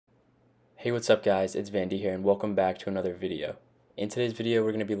Hey, what's up guys, it's Vandy here and welcome back to another video. In today's video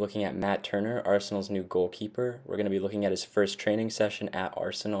we're going to be looking at Matt Turner, Arsenal's new goalkeeper. We're going to be looking at his first training session at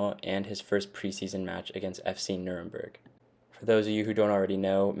Arsenal and his first preseason match against FC Nurnberg. For those of you who don't already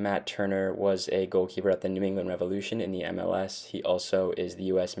know, Matt Turner was a goalkeeper at the New England Revolution in the MLS. He also is the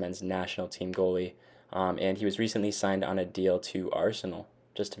US men's national team goalie, and he was recently signed on a deal to Arsenal,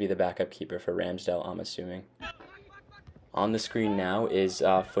 just to be the backup keeper for Ramsdale, I'm assuming. On the screen now is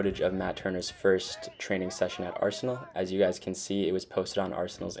footage of Matt Turner's first training session at Arsenal. As you guys can see, it was posted on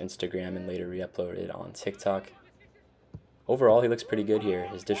Arsenal's Instagram and later re-uploaded on TikTok. Overall, he looks pretty good here.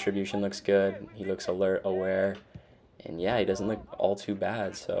 His distribution looks good. He looks alert, aware, and yeah, he doesn't look all too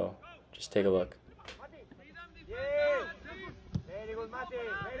bad, so just take a look.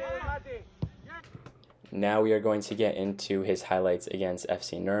 Now we are going to get into his highlights against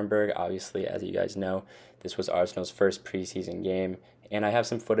FC Nurnberg. Obviously, as you guys know, this was Arsenal's first preseason game, and I have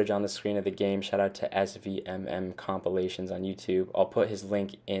some footage on the screen of the game. Shout out to SVMM compilations on YouTube. I'll put his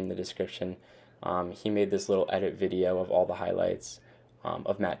link in the description. He made this little edit video of all the highlights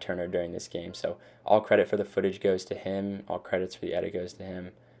of Matt Turner during this game. So all credit for the footage goes to him. All credits for the edit goes to him.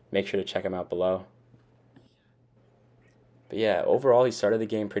 Make sure to check him out below. But yeah, overall he started the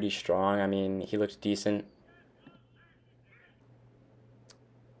game pretty strong. I mean, he looked decent.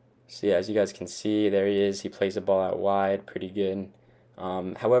 So yeah, as you guys can see, there he is. He plays the ball out wide, pretty good.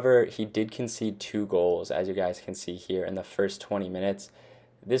 However, he did concede 2 goals, as you guys can see here, in the first 20 minutes.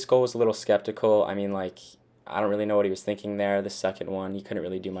 This goal was a little skeptical. I mean, like, I don't really know what he was thinking there. The second one, he couldn't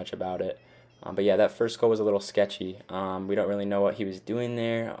really do much about it. But yeah, that first goal was a little sketchy. We don't really know what he was doing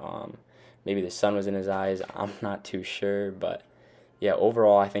there. Maybe the sun was in his eyes. I'm not too sure. But yeah,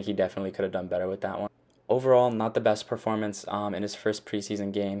 overall, I think he definitely could have done better with that one. Overall, not the best performance in his first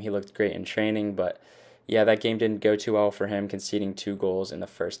preseason game. He looked great in training, but yeah, that game didn't go too well for him, conceding 2 goals in the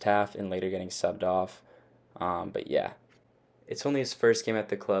first half and later getting subbed off. But yeah, it's only his first game at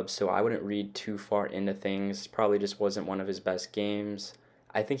the club, so I wouldn't read too far into things. Probably just wasn't one of his best games.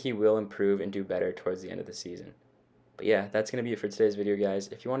 I think he will improve and do better towards the end of the season. But yeah, that's going to be it for today's video, guys.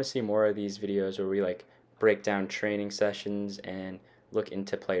 If you want to see more of these videos where we break down training sessions and look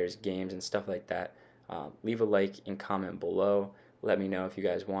into players' games and stuff like that, leave a like and comment below. Let me know if you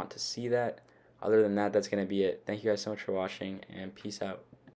guys want to see that. Other than that, that's going to be it. Thank you guys so much for watching, and peace out.